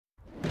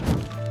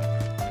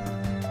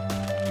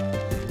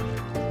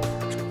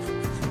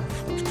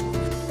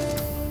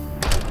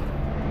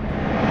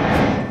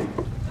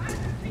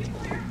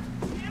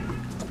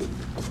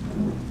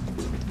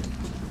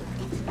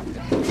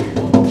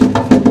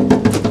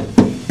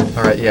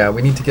Alright, yeah,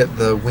 we need to get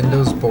the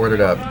windows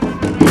boarded up. Oh,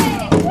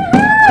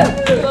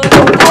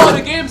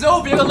 the game's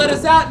over. You gotta let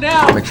us out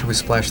now. Make sure we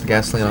splash the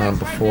gasoline on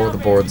before the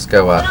boards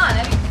go up.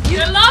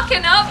 You're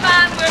locking up,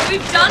 man.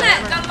 We've done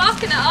it. They're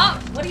locking it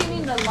up. What do you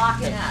mean they're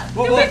locking up?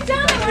 We've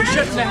done it. We're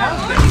shutting the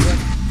house down.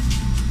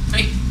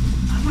 Hey,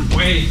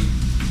 wait.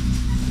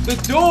 The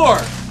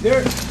door.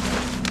 There.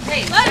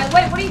 Hey,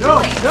 wait, what are you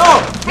doing? No.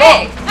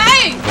 Hey,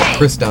 hey.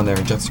 Chris down there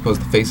juxtapose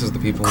the faces of the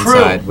people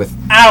inside with...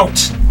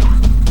 Out.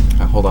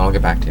 Hold on, I'll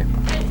get back to you.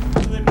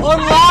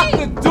 Unlock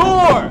the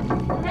door.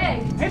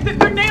 Hey. Hey,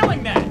 they're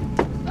nailing that.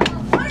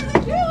 What are they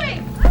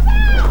doing? Come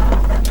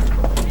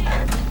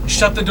out.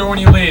 Shut the door when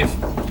you leave.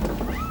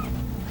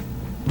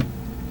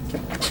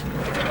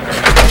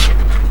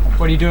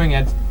 What are you doing,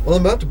 Ed? Well,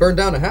 I'm about to burn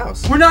down a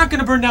house. We're not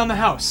gonna burn down the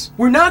house.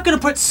 We're not gonna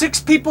put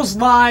 6 people's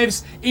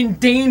lives in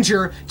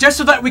danger just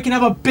so that we can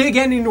have a big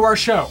ending to our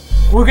show.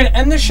 We're gonna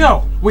end the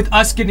show with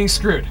us getting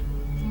screwed.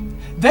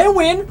 They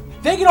win,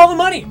 they get all the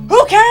money.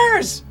 Who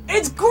cares?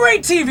 It's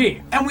great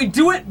TV! And we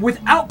do it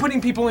without putting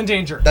people in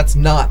danger. That's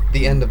not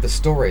the end of the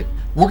story.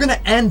 We're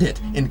gonna end it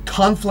in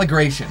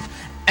conflagration.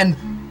 And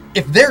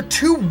if they're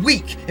too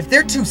weak, if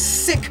they're too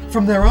sick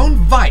from their own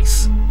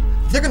vice,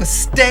 if they're gonna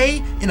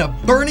stay in a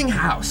burning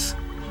house,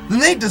 then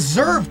they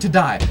deserve to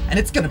die, and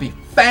it's gonna be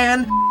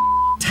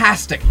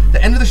fantastic.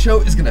 The end of the show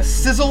is gonna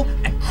sizzle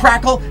and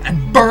crackle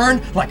and burn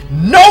like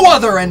no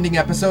other ending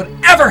episode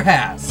ever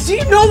has. Do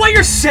you know what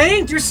you're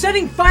saying? You're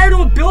setting fire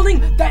to a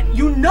building that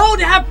you know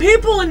to have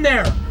people in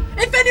there.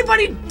 If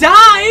anybody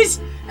dies,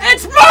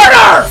 it's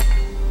murder!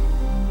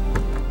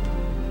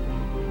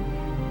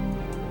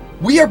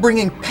 We are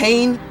bringing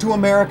pain to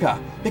America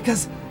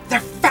because they're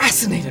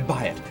fascinated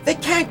by it. They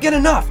can't get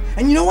enough.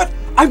 And you know what?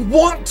 I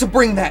want to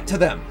bring that to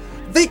them.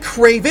 They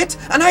crave it,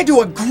 and I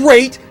do a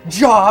great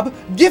job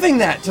giving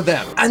that to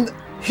them. And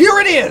here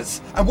it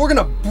is, and we're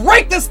gonna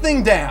break this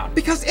thing down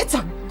because it's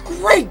a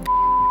great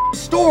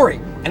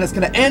story, and it's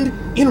gonna end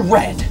in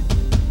red.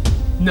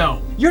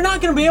 No, you're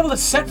not gonna be able to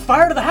set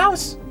fire to the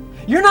house.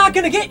 You're not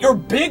gonna get your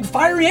big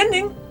fiery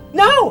ending.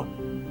 No,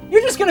 you're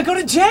just gonna go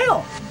to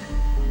jail.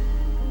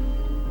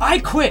 I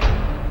quit,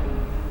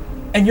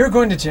 and you're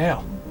going to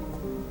jail.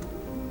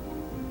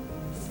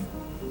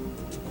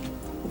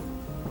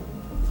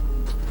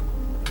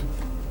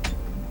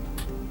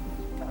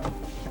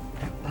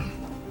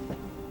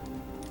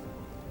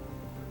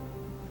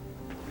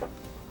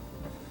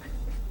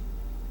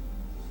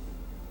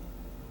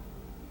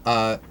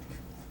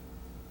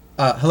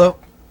 Hello?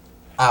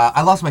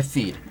 I lost my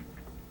feed.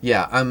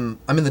 Yeah, I'm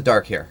in the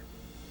dark here.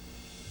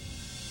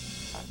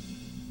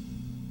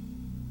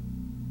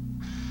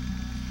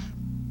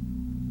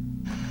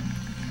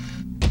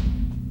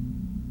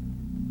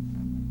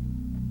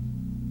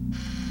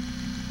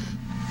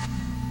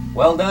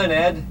 Well done,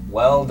 Ed.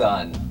 Well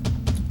done.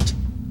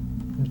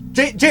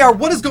 JR,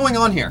 what is going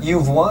on here?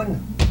 You've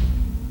won.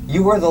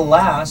 You were the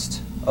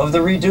last of the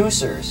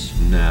reducers.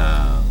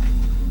 No.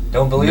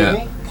 Don't believe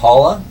me?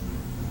 Paula,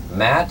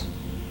 Matt,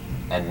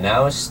 and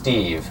now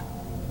Steve.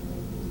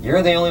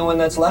 You're the only one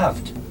that's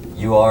left.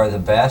 You are the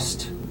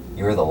best.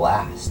 You're the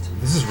last.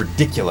 This is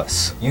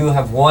ridiculous. You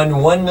have won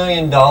 $1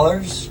 million,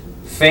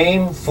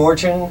 fame,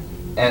 fortune,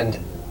 and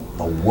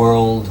a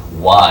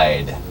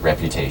worldwide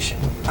reputation.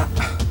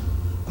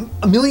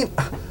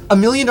 $1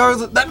 million?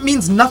 That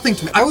means nothing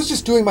to me. I was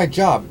just doing my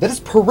job. That is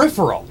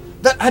peripheral.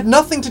 That had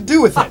nothing to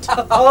do with it.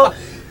 Oh,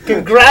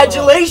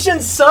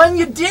 congratulations, son,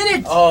 you did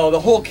it! Oh, the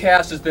whole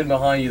cast has been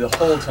behind you the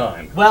whole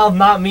time. Well,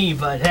 not me,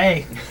 but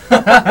hey.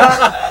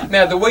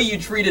 Man, the way you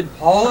treated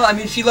Paula, I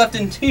mean, she left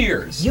in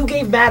tears. You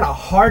gave Matt a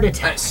heart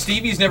attack.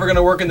 Stevie's never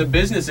gonna work in the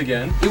business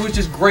again. It was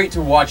just great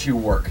to watch you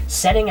work.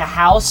 Setting a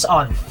house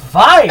on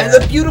fire! And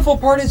the beautiful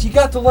part is you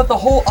got to let the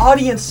whole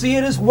audience see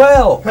it as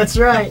well. That's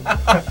right.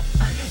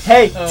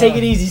 Hey, take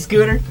it easy,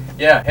 Scooter.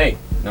 Yeah, hey,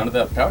 none of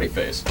that pouty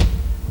face.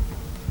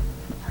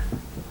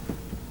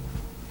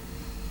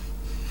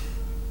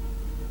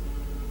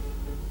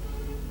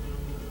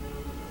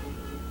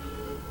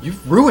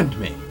 You've ruined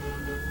me.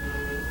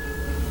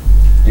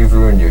 You've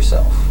ruined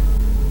yourself.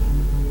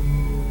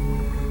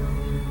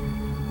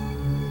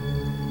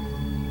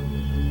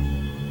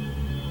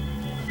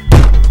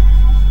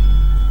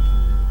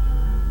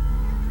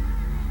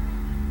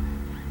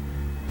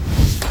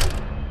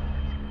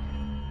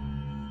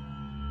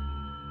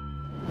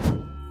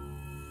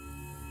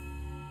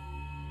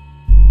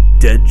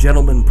 Dead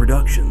Gentlemen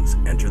Productions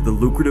enter the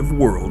lucrative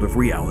world of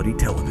reality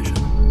television.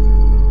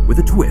 With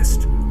a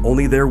twist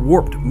only their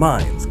warped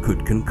minds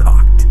could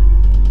concoct.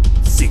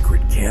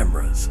 Secret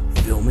cameras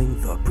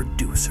filming the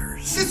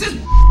producers. This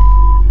is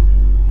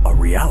a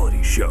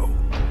reality show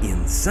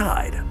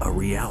inside a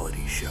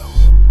reality show.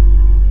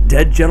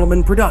 Dead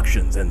Gentlemen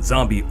Productions and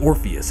Zombie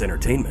Orpheus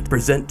Entertainment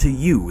present to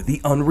you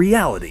the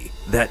unreality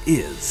that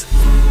is.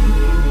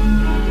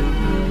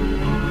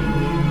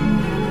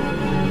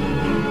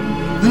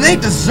 Then they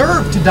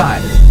deserve to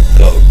die.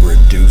 The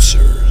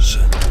Reducers.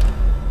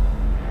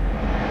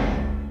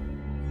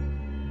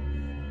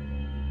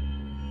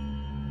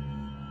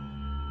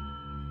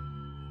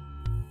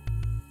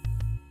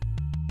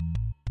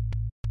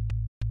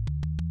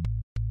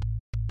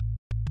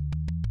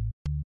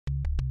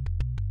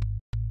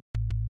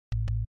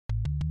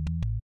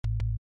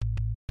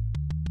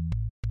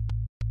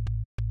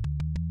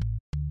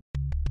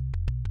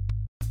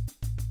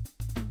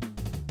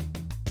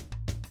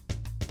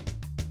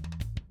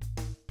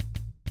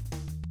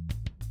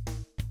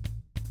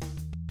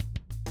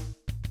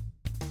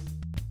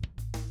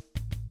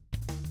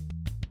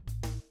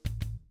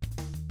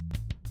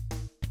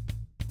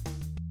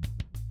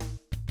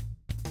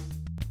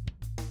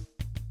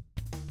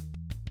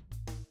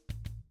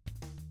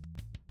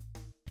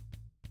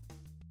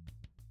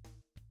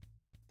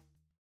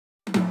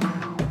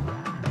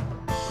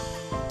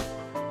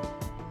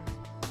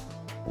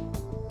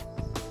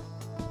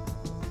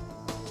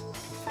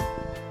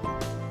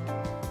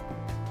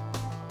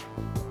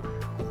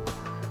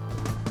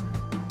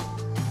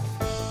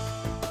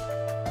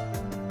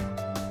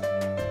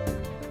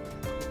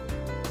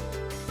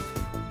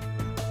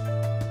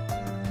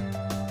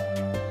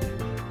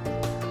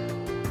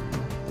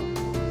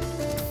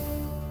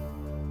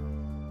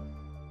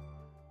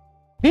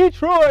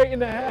 Detroit in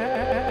the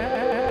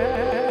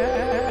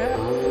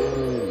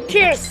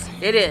Cheers.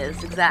 It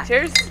is, exactly.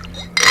 Cheers.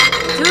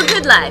 To a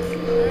good life.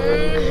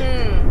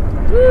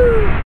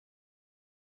 Woo.